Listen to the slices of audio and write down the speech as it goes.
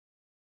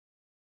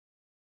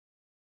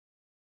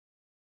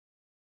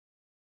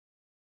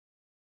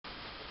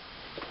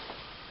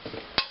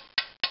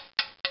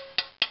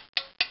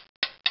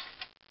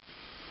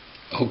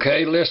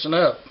Okay, listen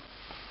up.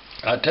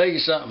 I tell you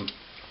something.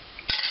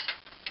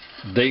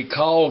 The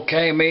call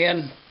came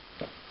in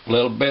a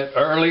little bit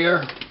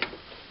earlier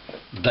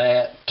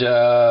that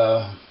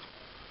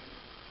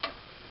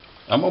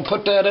I'm gonna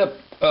put that up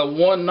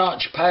one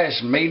notch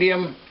past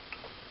medium.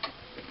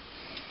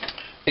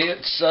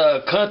 It's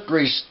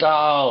country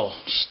style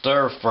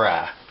stir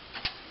fry,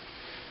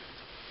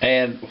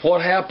 and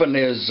what happened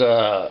is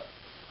the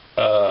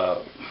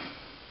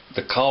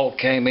call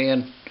came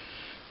in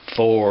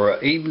for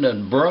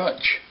evening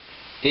brunch.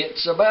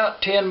 It's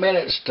about 10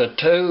 minutes to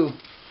 2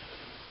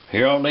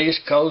 here on the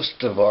east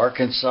coast of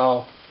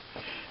Arkansas,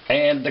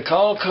 and the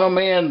call come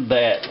in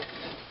that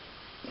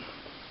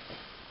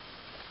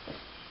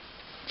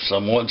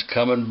someone's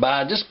coming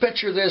by. Just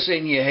picture this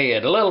in your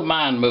head, a little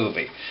mind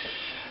movie.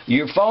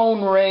 Your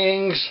phone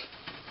rings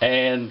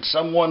and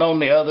someone on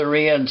the other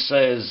end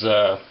says,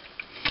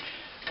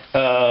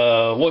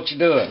 what you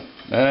doing?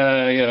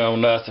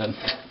 Nothing.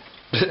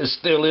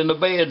 Still in the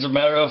bed, as a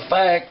matter of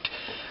fact.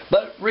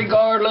 But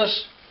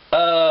regardless,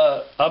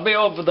 I'll be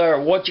over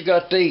there. What you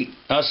got to eat?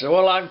 I said,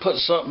 well, I can put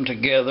something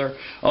together.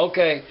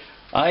 Okay,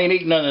 I ain't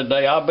eating none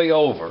today. I'll be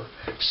over.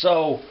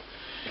 So,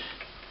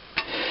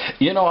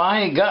 I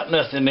ain't got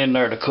nothing in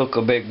there to cook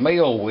a big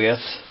meal with,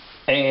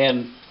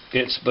 and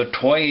it's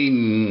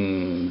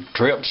between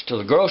trips to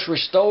the grocery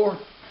store.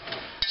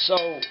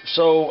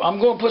 So I'm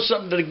going to put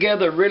something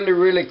together really,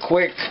 really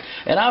quick.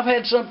 And I've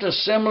had something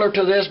similar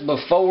to this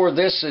before.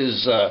 This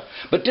is,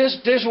 but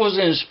this was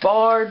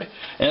inspired.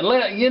 And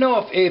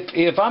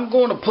if I'm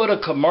going to put a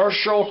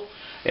commercial,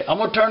 I'm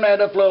going to turn that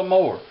up a little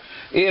more.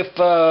 If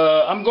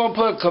I'm going to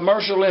put a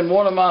commercial in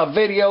one of my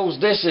videos,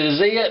 this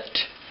is it.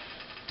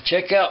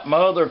 Check out my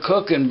other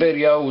cooking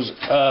videos,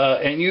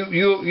 and you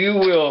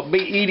will be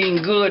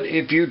eating good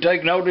if you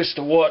take notice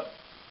to what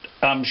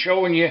I'm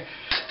showing you.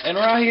 And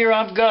right here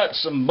I've got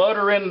some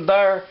butter in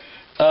there,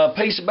 a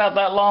piece about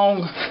that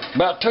long,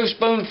 about 2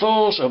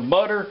 spoonfuls of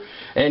butter,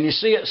 and you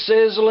see it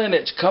sizzling.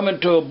 It's coming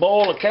to a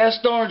boil. A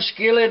cast iron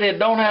skillet. It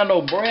don't have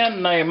no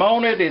brand name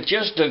on it. It's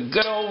just a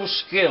good old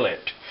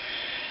skillet.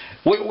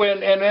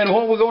 And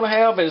what we're going to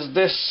have is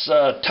this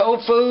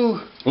tofu,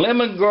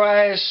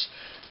 lemongrass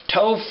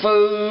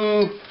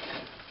tofu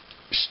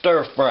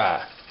stir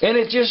fry, and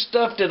it's just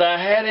stuff that I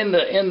had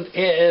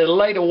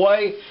laid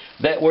away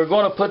that we're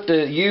going to put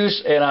to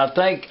use. And I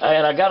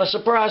got a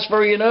surprise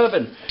for you in the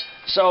oven.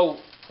 So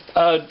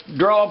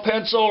draw a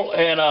pencil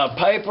and a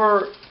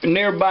paper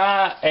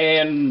nearby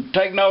and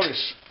take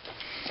notice.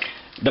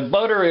 The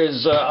butter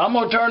is I'm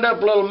going to turn it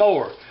up a little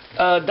more.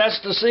 That's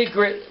the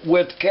secret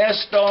with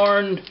cast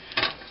iron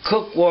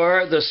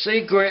cookware. The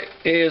secret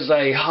is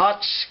a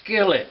hot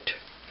skillet.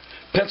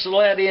 Pencil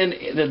that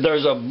in.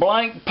 There's a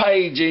blank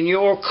page in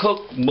your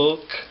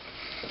cookbook,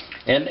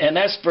 and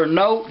that's for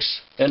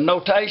notes and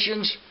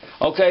notations.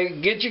 Okay,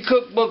 get your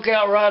cookbook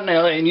out right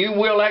now, and you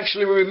will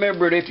actually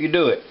remember it if you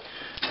do it.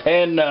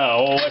 And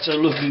oh, that's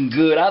looking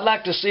good. I'd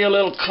like to see a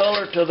little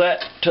color to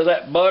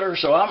that butter,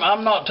 so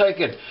I'm not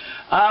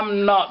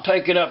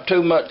taking up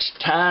too much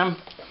time.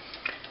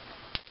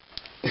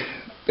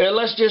 And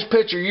let's just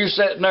picture you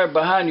sitting there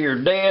behind your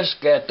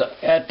desk at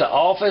the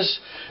office,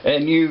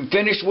 and you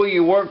finished with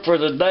your work for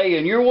the day,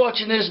 and you're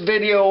watching this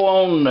video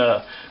on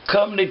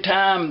company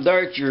time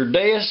there at your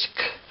desk.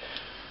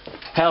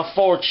 How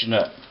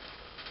fortunate.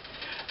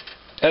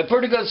 A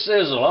pretty good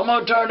sizzle. I'm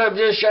going to turn it up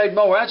just a shade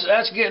more.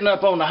 That's getting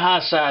up on the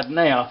high side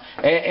now,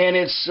 and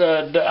it's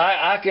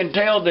I can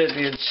tell that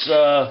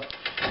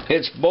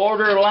it's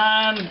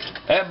borderline.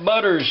 That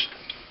butter's.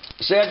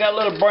 See, I got a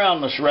little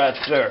brownness right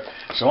there.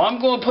 So I'm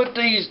going to put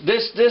these,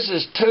 that's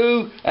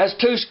 2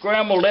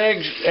 scrambled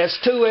eggs. That's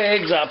 2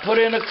 eggs I put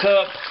in a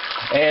cup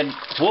and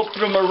whooped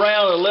them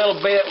around a little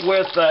bit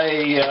with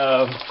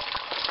a,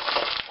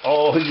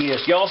 oh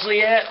yes, y'all see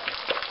that?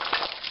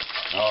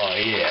 Oh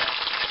yeah.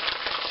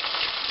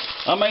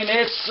 I mean,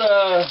 it's,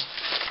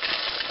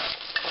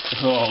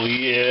 oh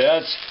yeah,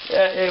 that's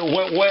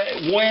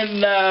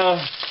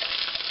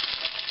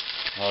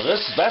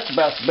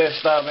about the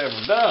best I've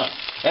ever done.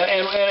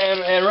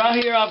 And right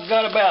here I've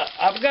got about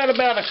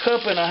a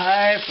cup and a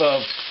half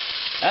of,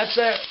 that's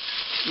that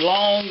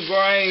long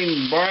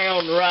grain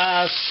brown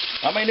rice.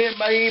 I mean, it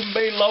may even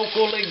be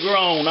locally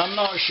grown, I'm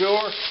not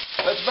sure.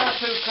 But it's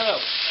about 2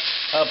 cups.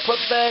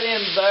 Put that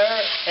in there,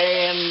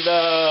 and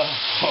oh,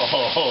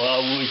 I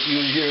wish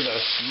you would hear the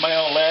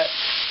smell that.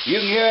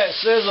 You can hear that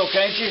sizzle,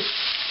 can't you?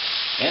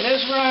 And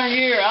this right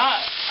here,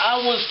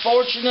 I was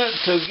fortunate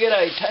to get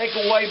a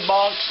takeaway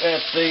box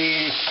at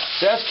the,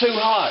 that's too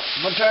hot,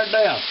 I'm going to turn it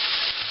down.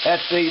 At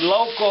the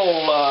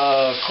local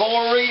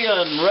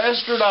Korean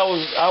restaurant,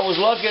 I was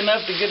lucky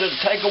enough to get a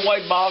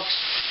takeaway box,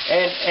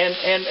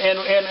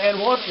 and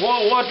what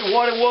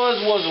it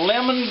was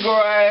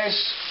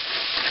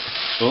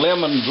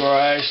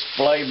lemongrass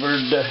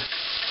flavored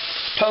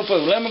tofu,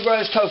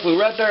 lemongrass tofu,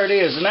 right there it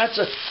is. And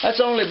that's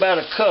only about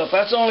a cup.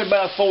 That's only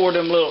about 4 of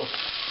them little,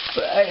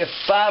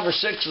 5 or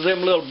 6 of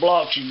them little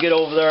blocks you get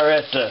over there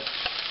at the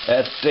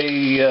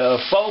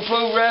Faux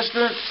Food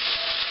restaurant.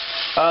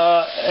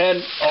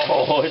 And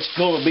oh, it's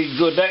gonna be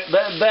good.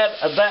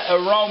 That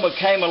aroma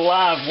came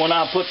alive when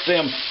I put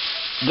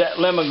that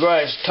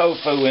lemongrass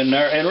tofu in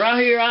there. And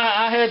right here,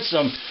 I had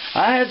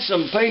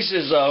some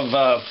pieces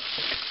of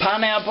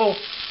pineapple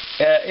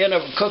in a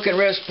cooking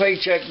recipe.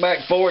 Check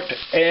back for it.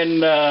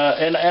 And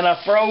I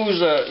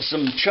froze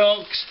some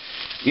chunks.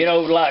 You know,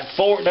 like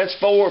that's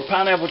 4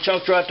 pineapple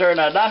chunks right there,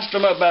 and I diced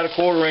them up about a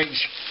quarter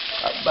inch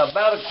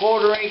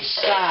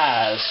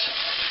size.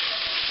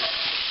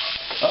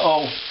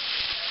 Uh-oh.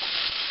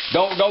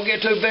 Don't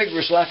get too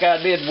vigorous like I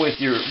did with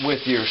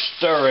your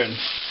stirring.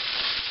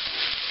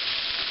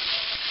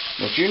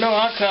 But you know,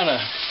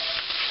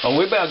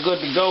 we're about good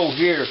to go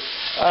here.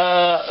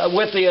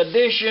 With the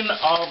addition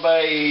of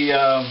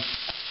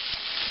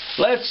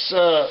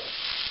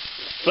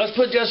let's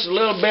put just a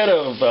little bit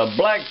of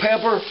black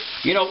pepper.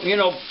 You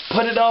know,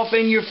 put it off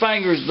in your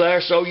fingers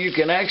there so you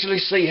can actually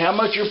see how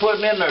much you're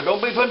putting in there.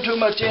 Don't be putting too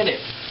much in it.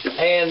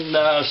 And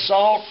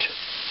salt.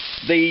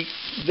 You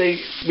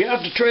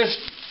have to twist.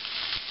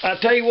 I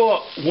tell you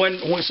what,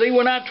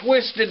 when I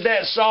twisted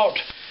that salt,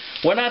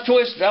 I'm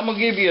gonna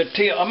give you a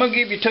tip. I'm gonna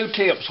give you 2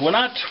 tips. When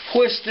I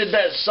twisted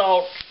that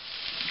salt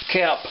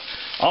cap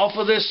off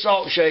of this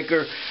salt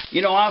shaker,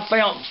 you know, I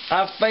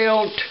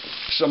felt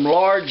some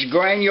large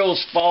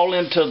granules fall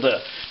into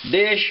the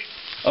dish.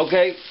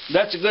 Okay,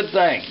 that's a good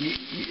thing.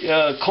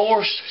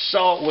 Coarse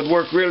salt would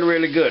work really,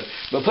 really good.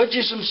 But put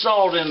you some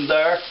salt in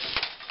there.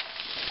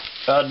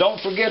 Don't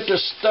forget to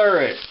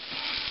stir it.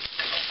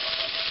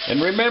 And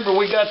remember,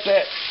 we got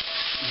that.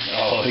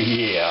 Oh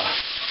yeah.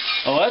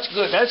 Oh, that's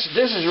good.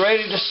 This is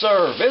ready to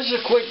serve. This is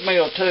a quick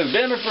meal too.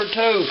 Dinner for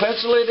 2.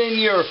 Pencil it in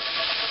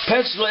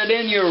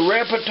your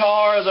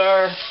repertoire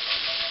there.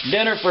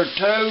 Dinner for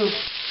 2.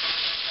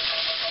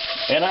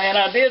 And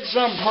I did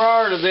some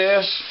prior to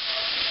this.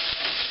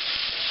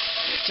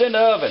 It's in the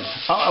oven.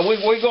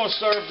 We're going to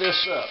serve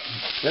this up.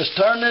 Just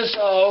turn this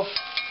off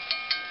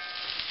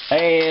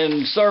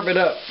and serve it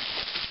up.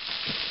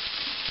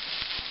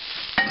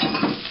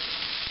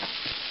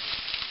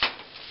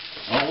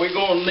 We're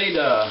going to need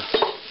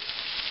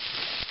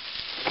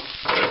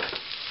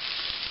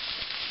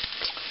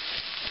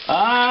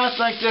I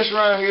think this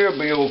right here will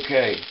be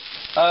okay.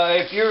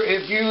 If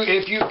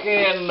you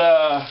can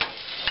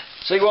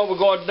see, what we're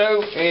going to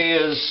do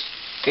is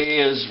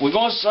we're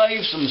going to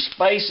save some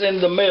space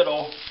in the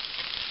middle.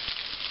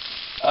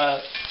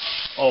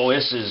 Oh,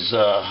 this is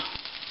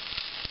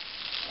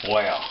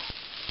wow.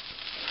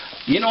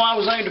 You know, I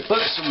was aiming to put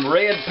some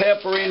red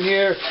pepper in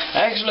here.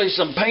 Actually,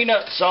 some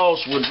peanut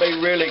sauce would be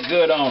really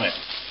good on it.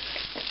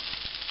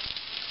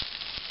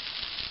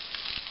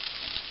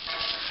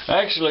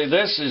 Actually,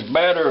 this is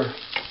better.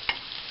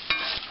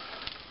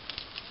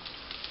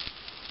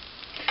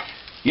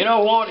 You know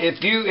what?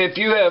 If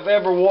you have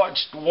ever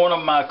watched one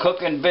of my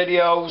cooking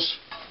videos,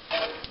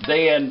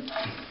 then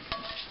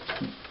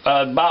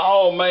by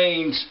all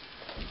means,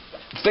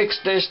 fix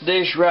this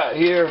dish right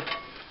here.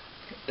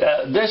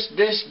 This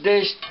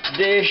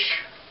dish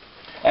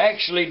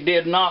actually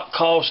did not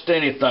cost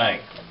anything.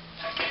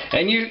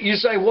 And you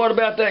say, what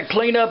about that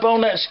cleanup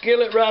on that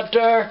skillet right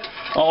there?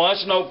 Oh,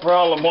 that's no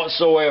problem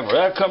whatsoever.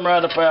 That'll come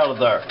right up out of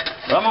there.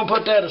 But I'm gonna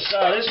put that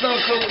aside. It's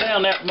don't cool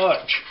down that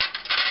much.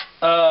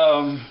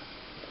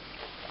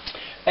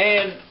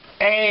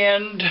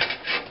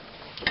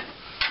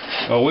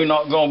 Well, we're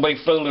not gonna be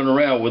fooling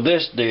around with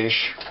this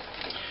dish.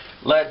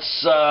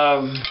 Let's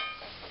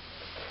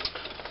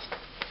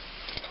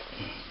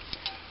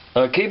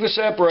keep it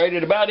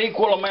separated, about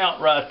equal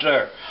amount right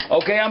there.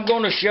 Okay, I'm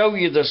going to show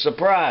you the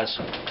surprise.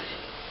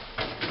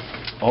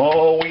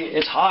 Oh,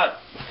 it's hot.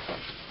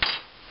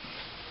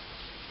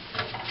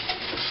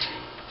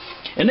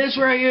 And this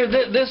right here,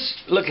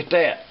 look at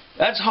that.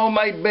 That's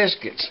homemade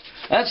biscuits.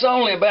 That's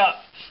only about,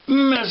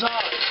 it's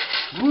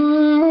hot.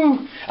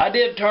 Woo! I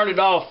did turn it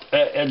off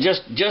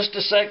just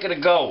a second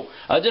ago.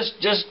 I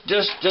just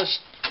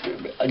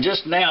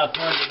now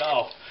turned it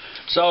off.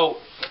 So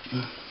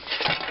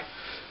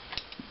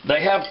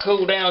they have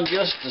cooled down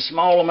just a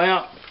small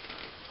amount.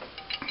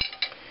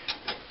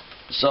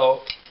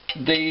 So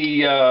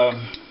this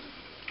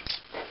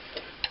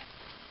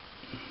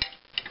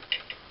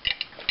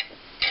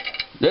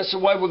is the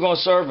way we're going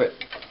to serve it.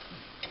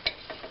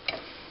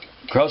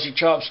 Cross your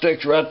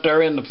chopsticks right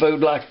there in the food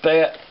like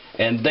that,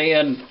 and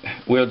then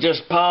we'll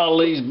just pile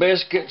these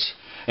biscuits.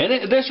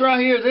 And this right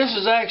here, this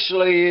is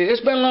actually, it's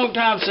been a long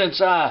time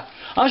since I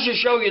should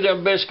show you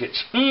them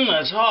biscuits.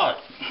 That's hot.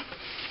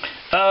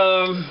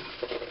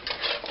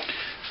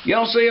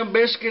 Y'all see them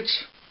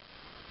biscuits?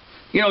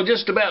 You know,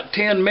 just about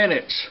 10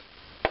 minutes.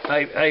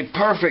 A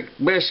perfect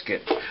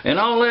biscuit. And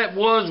all that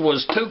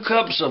was 2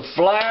 cups of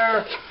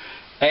flour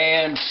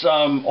and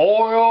some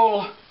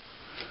oil,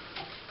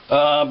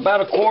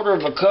 about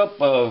 1/4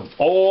 cup of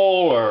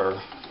oil,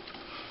 or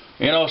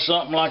you know,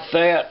 something like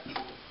that.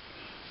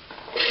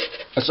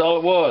 That's all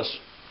it was.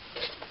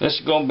 This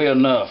is going to be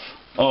enough.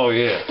 Oh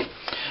yeah.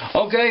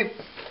 Okay,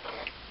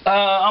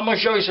 I'm going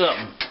to show you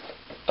something.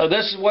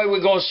 This is the way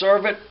we're going to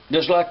serve it,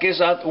 just like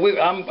this. I'm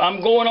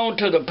going on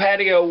to the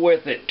patio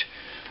with it.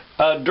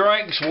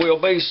 drinks will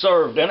be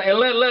served. And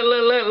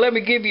let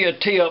me give you a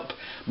tip.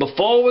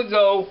 Before we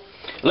go,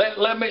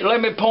 let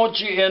me point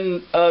you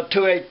in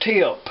to a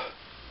tip.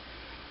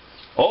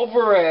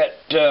 Over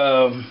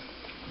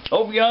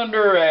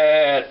yonder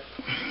at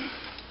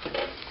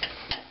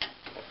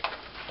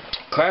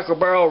Cracker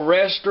Barrel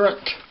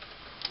Restaurant,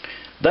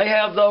 they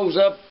have those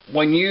up.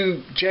 When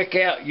you check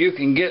out, you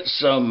can get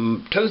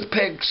some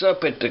toothpicks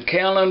up at the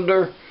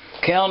counter.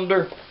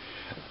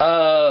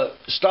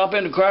 Stop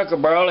into Cracker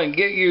Barrel and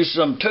get you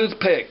some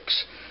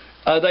toothpicks.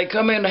 They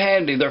come in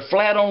handy. They're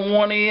flat on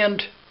one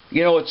end.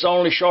 You know, it's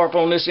only sharp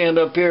on this end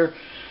up here.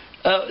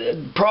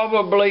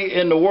 Probably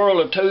in the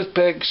world of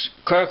toothpicks,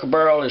 Cracker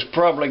Barrel has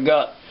probably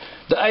got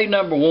the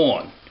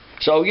 #1.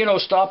 So, you know,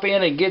 stop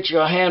in and get you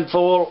a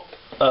handful.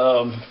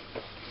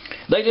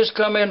 They just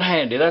come in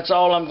handy. That's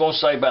all I'm going to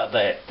say about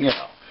that, you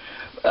know.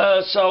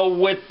 So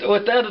with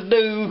that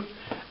ado,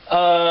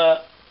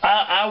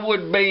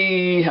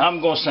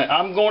 I'm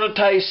going to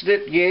taste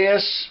it.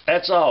 Yes,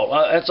 that's all.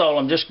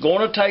 I'm just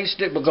going to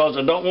taste it because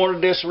I don't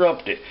want to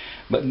disrupt it.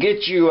 But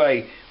get you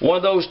one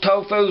of those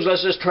tofus.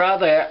 Let's just try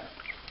that.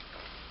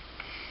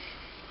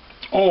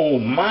 Oh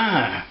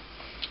my!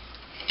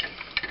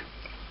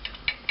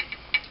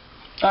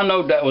 I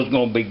know that was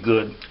going to be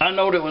good. I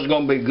know that was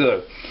going to be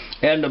good.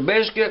 And the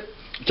biscuit.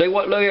 See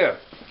what? Look here.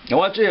 Now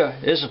watch here.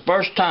 It's the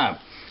first time.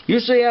 You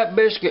see that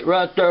biscuit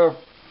right there?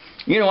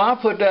 You know, I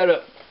put that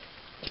up.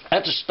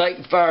 That's a steak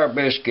and fire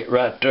biscuit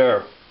right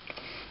there.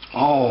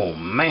 Oh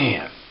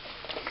man.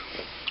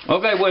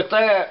 Okay, with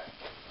that,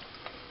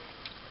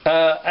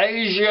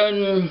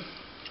 Asian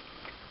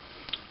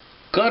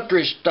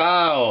country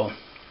style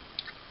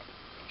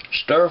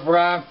stir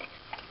fry,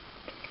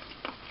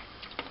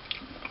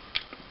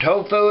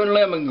 tofu and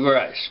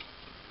lemongrass.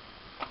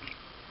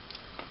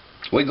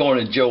 We're going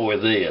to enjoy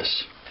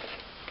this.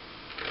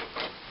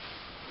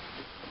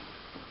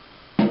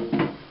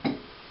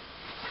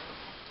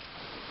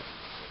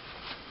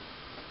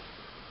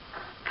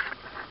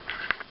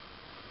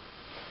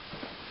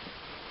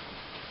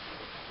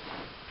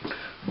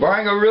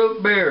 Bring a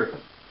root beer.